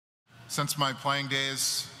Since my playing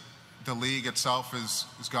days, the league itself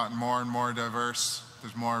has gotten more and more diverse.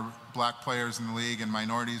 There's more black players in the league and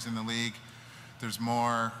minorities in the league. There's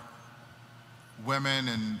more women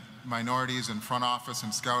and minorities in front office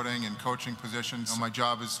and scouting and coaching positions. My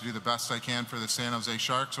job is to do the best I can for the San Jose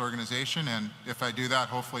Sharks organization, and if I do that,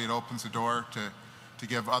 hopefully it opens the door to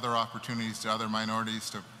give other opportunities to other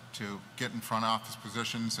minorities to get in front office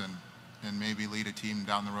positions and maybe lead a team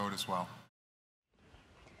down the road as well.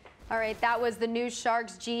 All right, that was the new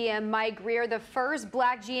Sharks GM, Mike Grier, the first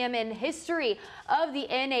black GM in history of the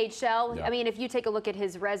NHL. Yeah. I mean, if you take a look at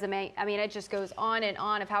his resume, I mean, it just goes on and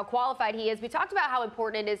on of how qualified he is. We talked about how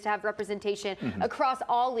important it is to have representation across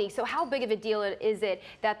all leagues. So how big of a deal is it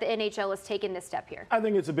that the NHL has taken this step here? I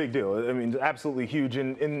think it's a big deal. I mean, absolutely huge.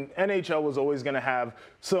 And NHL was always going to have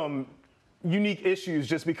some unique issues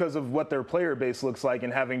just because of what their player base looks like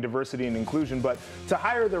and having diversity and inclusion. But to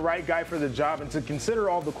hire the right guy for the job and to consider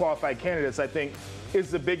all the qualified candidates, I think, is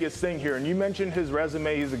the biggest thing here. And you mentioned his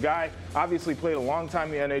resume. He's a guy, obviously played a long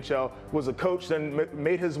time in the NHL, was a coach, then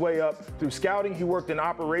made his way up through scouting. He worked in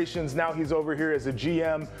operations. Now he's over here as a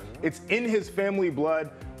GM. It's in his family blood.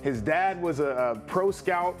 His dad was a pro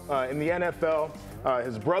scout in the NFL.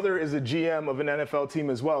 His brother is a GM of an NFL team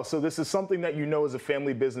as well. So this is something that you know as a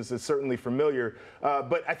family business is certainly familiar.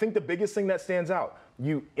 But I think the biggest thing that stands out,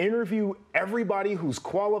 you interview everybody who's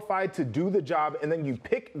qualified to do the job, and then you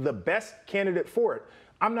pick the best candidate for it.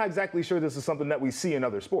 I'm not exactly sure this is something that we see in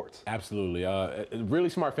other sports. Absolutely. Really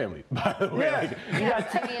smart family, by the way. Yeah.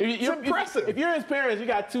 It's impressive. If you're his parents, you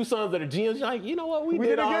got two sons that are GMs, you're like, you know what, we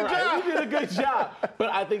did a good job. We did a good job.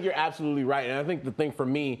 But I think you're absolutely right. And I think the thing for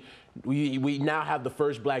me, we now have the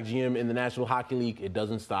first black GM in the National Hockey League. It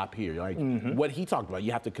doesn't stop here. Like what he talked about,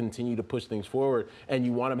 you have to continue to push things forward, and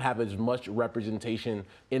you want to have as much representation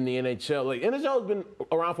in the NHL. Like NHL has been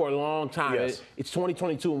around for a long time. Yes. It's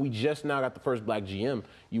 2022, and we just now got the first black GM.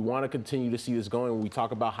 You want to continue to see this going. When we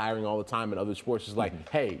talk about hiring all the time in other sports, it's like,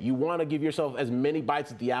 hey, you want to give yourself as many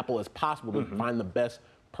bites at the apple as possible to find the best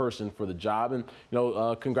person for the job. And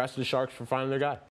congrats to the Sharks for finding their guy.